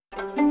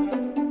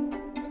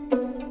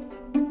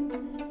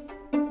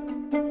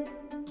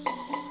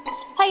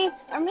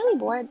I'm really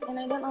bored and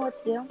I don't know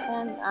what to do.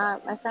 And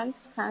my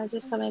friends kind of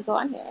just told me to go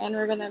on here and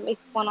we're gonna make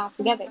one all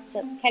together.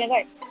 So kind of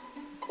work.